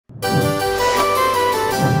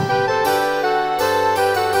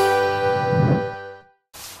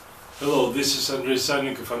This is Andrei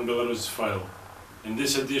Sannikov on Belarus File. In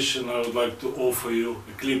this edition, I would like to offer you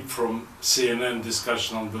a clip from CNN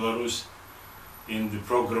discussion on Belarus in the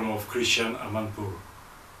program of Christiane Amanpour.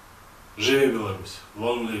 Живе Belarus,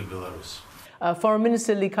 long live Belarus. Foreign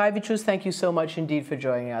Minister Likavičius, thank you so much indeed for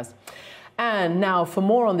joining us. And now for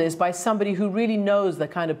more on this by somebody who really knows the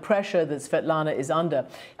kind of pressure that Svetlana is under,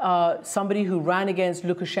 somebody who ran against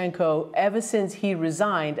Lukashenko ever since he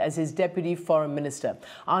resigned as his deputy foreign minister.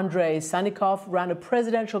 Andrei Sannikov ran a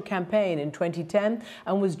presidential campaign in 2010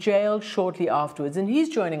 and was jailed shortly afterwards. And he's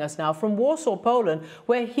joining us now from Warsaw, Poland,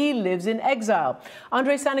 where he lives in exile.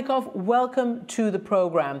 Andrei Sannikov, welcome to the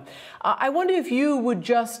program. I wonder if you would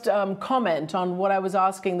just comment on what I was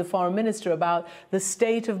asking the foreign minister about the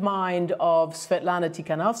state of mind of Svetlana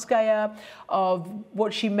Tikhanovskaya, of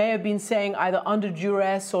what she may have been saying either under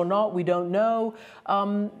duress or not, we don't know,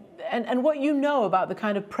 and what you know about the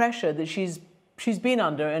kind of pressure that she's been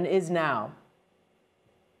under and is now.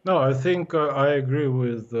 No, I think I agree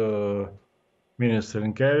with Minister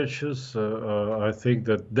Likavičius. I think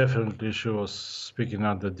that definitely she was speaking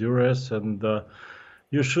under duress, and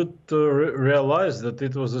you should realize that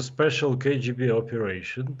it was a special KGB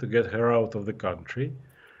operation to get her out of the country.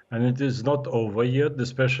 And it is not over yet. The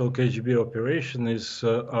special KGB operation is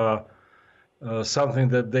something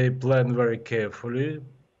that they plan very carefully,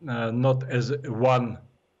 not as a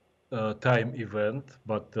one-time event,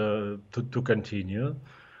 but to continue.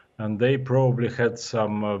 And they probably had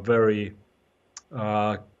some very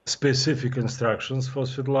specific instructions for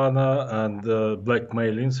Svetlana and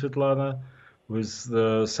blackmailing Svetlana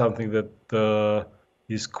with something that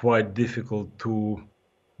is quite difficult to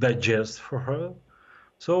digest for her.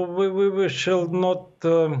 So we shall not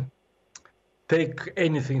take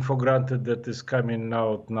anything for granted that is coming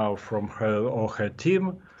out now from her or her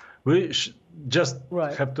team. We just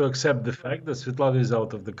have to accept the fact that Svetlana is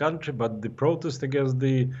out of the country, but the protest against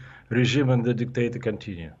the regime and the dictator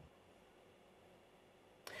continue.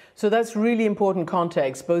 So that's really important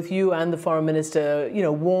context. Both you and the foreign minister,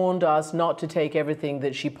 warned us not to take everything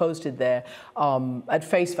that she posted there at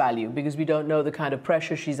face value, because we don't know the kind of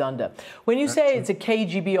pressure she's under. When you say it's a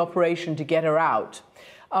KGB operation to get her out,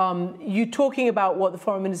 you're talking about what the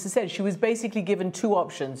foreign minister said. She was basically given two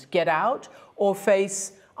options: get out or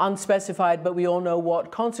face unspecified, but we all know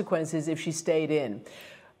what consequences if she stayed in.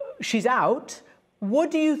 She's out.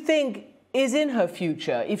 What do you think is in her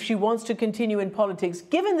future if she wants to continue in politics,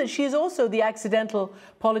 given that she is also the accidental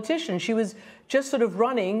politician? She was just sort of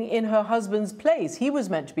running in her husband's place. He was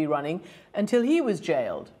meant to be running until he was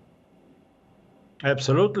jailed.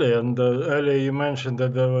 Absolutely. And earlier you mentioned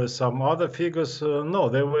that there were some other figures. No,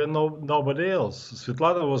 there were nobody else.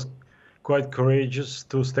 Svetlana was quite courageous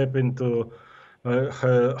to step into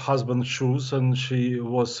her husband's shoes, and she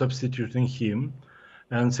was substituting him.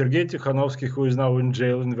 And Sergei Tikhanovsky, who is now in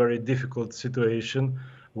jail in a very difficult situation,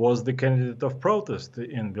 was the candidate of protest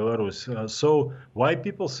in Belarus. So why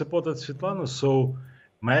people supported Svetlana so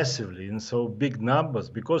massively in so big numbers?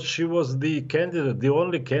 Because she was the candidate, the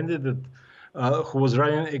only candidate who was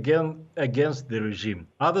running against the regime.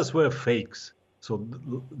 Others were fakes. So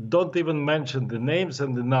don't even mention the names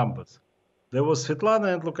and the numbers. There was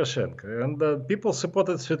Svetlana and Lukashenko, and people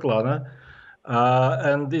supported Svetlana.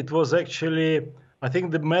 And it was actually, I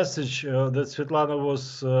think the message that Svetlana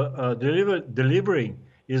was delivering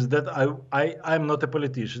is that I'm not a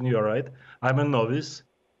politician, you're right. I'm a novice.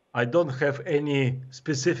 I don't have any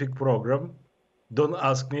specific program. Don't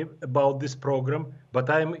ask me about this program, but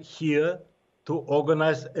I'm here to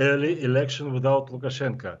organize early election without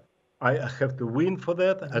Lukashenko. I have to win for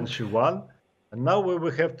that, and she won. And now we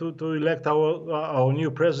will have to elect our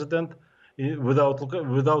new president without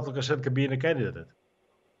Lukashenko being a candidate.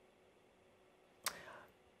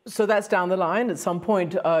 So that's down the line at some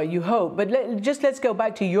point, you hope. But let's go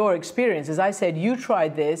back to your experience. As I said, you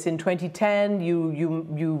tried this in 2010.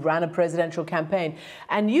 You ran a presidential campaign,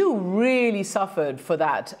 and you really suffered for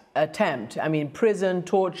that attempt. I mean, prison,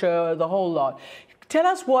 torture, the whole lot. Tell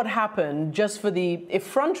us what happened, just for the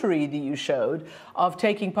effrontery that you showed of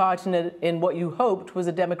taking part in what you hoped was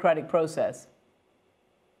a democratic process.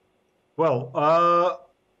 Well,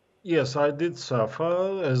 yes, I did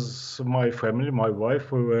suffer, as my family, my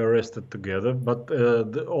wife, we were arrested together, but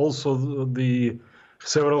also the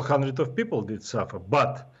several hundred of people did suffer.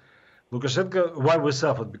 But Lukashenko, why we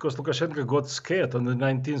suffered? Because Lukashenko got scared on the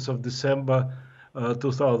 19th of December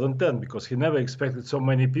 2010, because he never expected so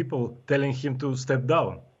many people telling him to step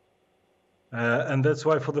down. And that's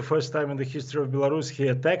why for the first time in the history of Belarus, he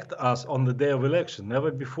attacked us on the day of election.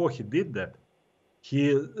 Never before he did that.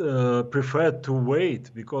 He preferred to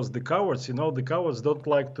wait, because the cowards, the cowards don't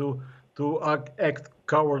like to act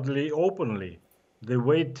cowardly openly. They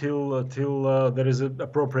wait till there is an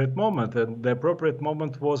appropriate moment, and the appropriate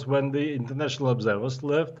moment was when the international observers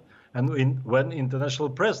left and when international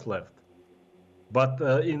press left. But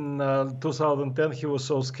in 2010, he was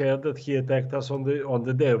so scared that he attacked us on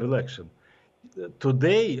the day of election.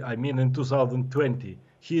 Today, I mean in 2020,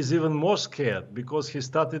 he is even more scared because he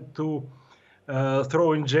started to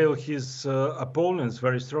throw in jail his opponents,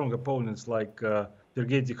 very strong opponents, like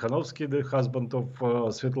Sergei Tikhanovsky, the husband of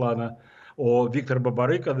Svetlana, or Viktor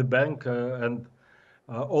Babaryka, the banker, and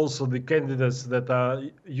also the candidates that are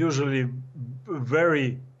usually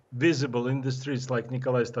very visible in the streets, like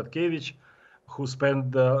Nikolai Statkevich, who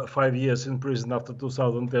spent 5 years in prison after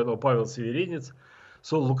 2010, or Pavel Severinets.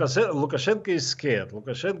 So Lukashenko is scared.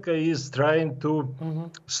 Lukashenko is trying to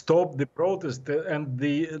stop the protest and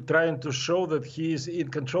trying to show that he is in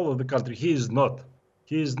control of the country. He is not.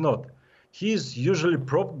 He is not. He is usually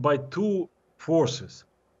propped by two forces.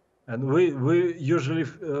 And we usually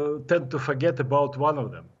tend to forget about one of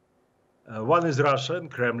them. One is Russia and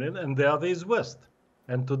Kremlin, and the other is West.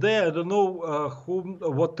 And today I don't know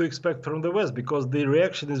what to expect from the West, because the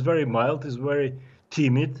reaction is very mild, is very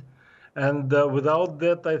timid. And without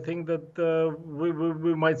that, I think that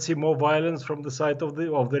we might see more violence from the side of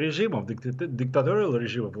the regime, of the dictatorial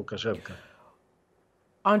regime of Lukashenko.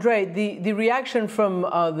 Andrei, the reaction from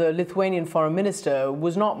the Lithuanian foreign minister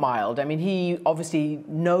was not mild. I mean, he obviously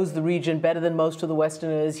knows the region better than most of the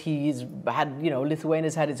Westerners. He's had,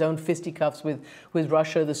 Lithuania's had its own fisticuffs with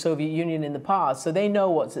Russia, the Soviet Union in the past, so they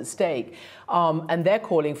know what's at stake. And they're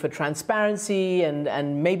calling for transparency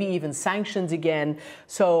and maybe even sanctions again.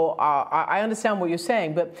 So I understand what you're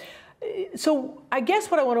saying. But so I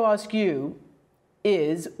guess what I want to ask you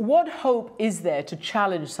is, what hope is there to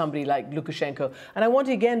challenge somebody like Lukashenko? And I want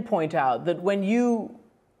to again point out that when you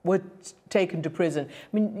were taken to prison, I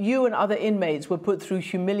mean, you and other inmates were put through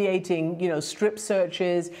humiliating, strip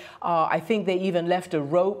searches. I think they even left a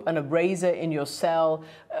rope and a razor in your cell,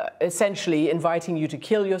 essentially inviting you to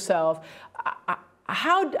kill yourself.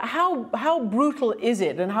 How brutal is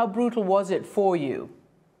it, and how brutal was it for you?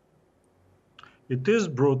 It is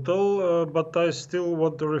brutal, but I still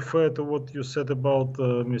want to refer to what you said about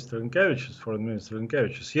Mr. Linkevichus, Foreign Minister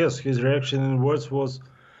Linkevichus. Yes, his reaction in words was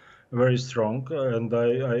very strong, and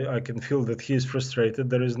I can feel that he is frustrated.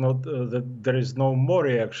 There is no more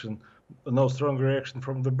reaction, no strong reaction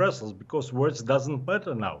from the Brussels, because words doesn't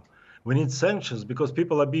matter now. We need sanctions, because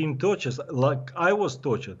people are being tortured, like I was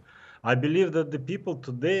tortured. I believe that the people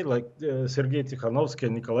today, like Sergei Tikhanovsky,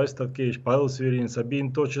 Nikolai Statkevich, Pavel Severinets, are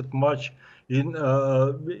being tortured in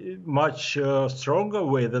much stronger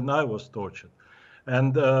way than I was tortured.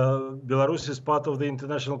 And Belarus is part of the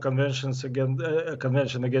international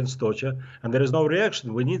convention against torture, and there is no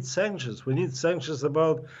reaction. We need sanctions. We need sanctions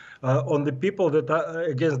on the people that are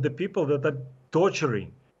against the people that are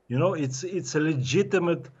torturing. It's a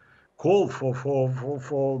legitimate call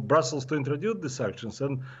for Brussels to introduce the sanctions.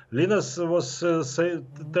 And Linus was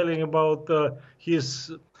telling about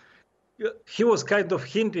he was kind of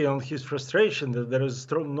hinting on his frustration that there is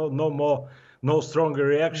no stronger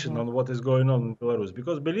reaction on what is going on in Belarus.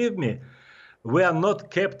 Because believe me, we are not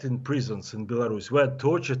kept in prisons in Belarus. We are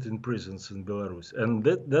tortured in prisons in Belarus. And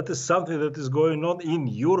that is something that is going on in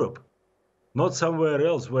Europe, not somewhere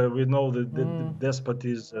else where we know that the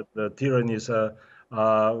despoties and the tyrannies are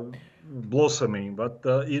blossoming, but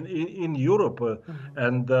in Europe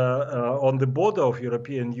and on the border of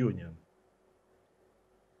European Union.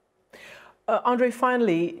 Andrei,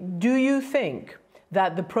 finally, do you think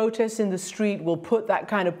that the protests in the street will put that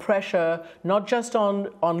kind of pressure, not just on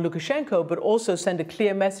Lukashenko, but also send a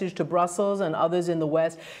clear message to Brussels and others in the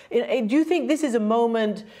West? Do you think this is a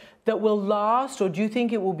moment that will last, or do you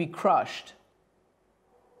think it will be crushed?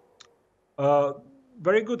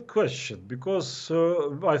 Very good question, because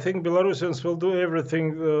I think Belarusians will do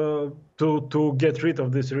everything to get rid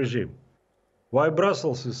of this regime. Why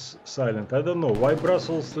Brussels is silent? I don't know. Why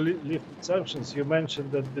Brussels lifted sanctions? You mentioned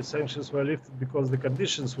that the sanctions were lifted because the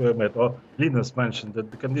conditions were met, or Linus mentioned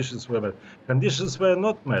that the conditions were met. Conditions were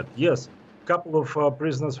not met. Yes, a couple of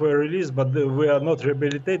prisoners were released, but we are not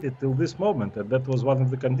rehabilitated till this moment, and that was one of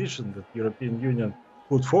the conditions that the European Union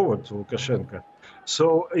put forward to Lukashenko.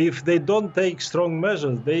 So if they don't take strong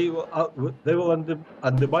measures, they will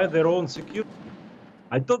undermine their own security.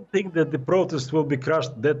 I don't think that the protest will be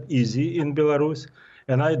crushed that easy in Belarus.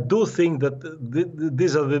 And I do think that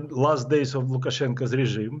these are the last days of Lukashenko's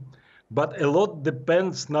regime. But a lot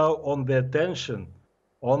depends now on the attention,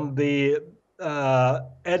 on the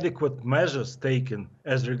adequate measures taken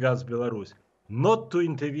as regards Belarus. Not to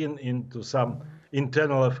intervene into some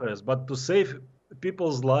internal affairs, but to save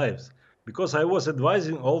people's lives. because I was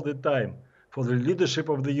advising all the time for the leadership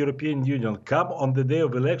of the European Union, come on the day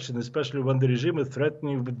of election, especially when the regime is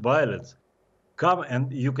threatening with violence. Come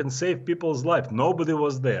and you can save people's life. Nobody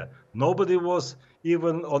was there. Nobody was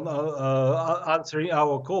even on answering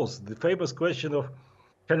our calls. The famous question of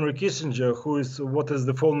Henry Kissinger, who is what is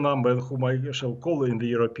the phone number and whom I shall call in the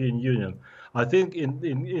European Union. I think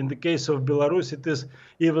in the case of Belarus, it is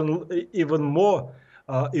even more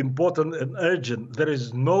important and urgent. There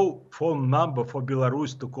is no phone number for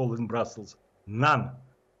Belarus to call in Brussels. None.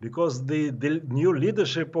 Because the new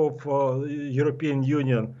leadership of European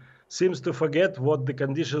Union seems to forget what the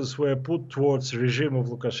conditions were put towards the regime of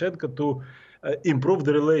Lukashenko to improve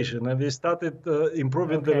the relation. And they started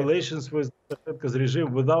improving the relations with Lukashenko's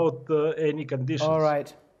regime without any conditions. All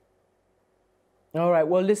right. All right.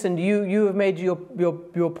 Well, listen, you have made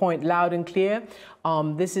your point loud and clear.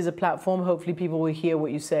 This is a platform. Hopefully people will hear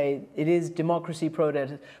what you say. It is democracy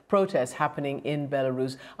protests happening in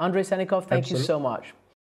Belarus. Andrei Sannikov, thank you so much.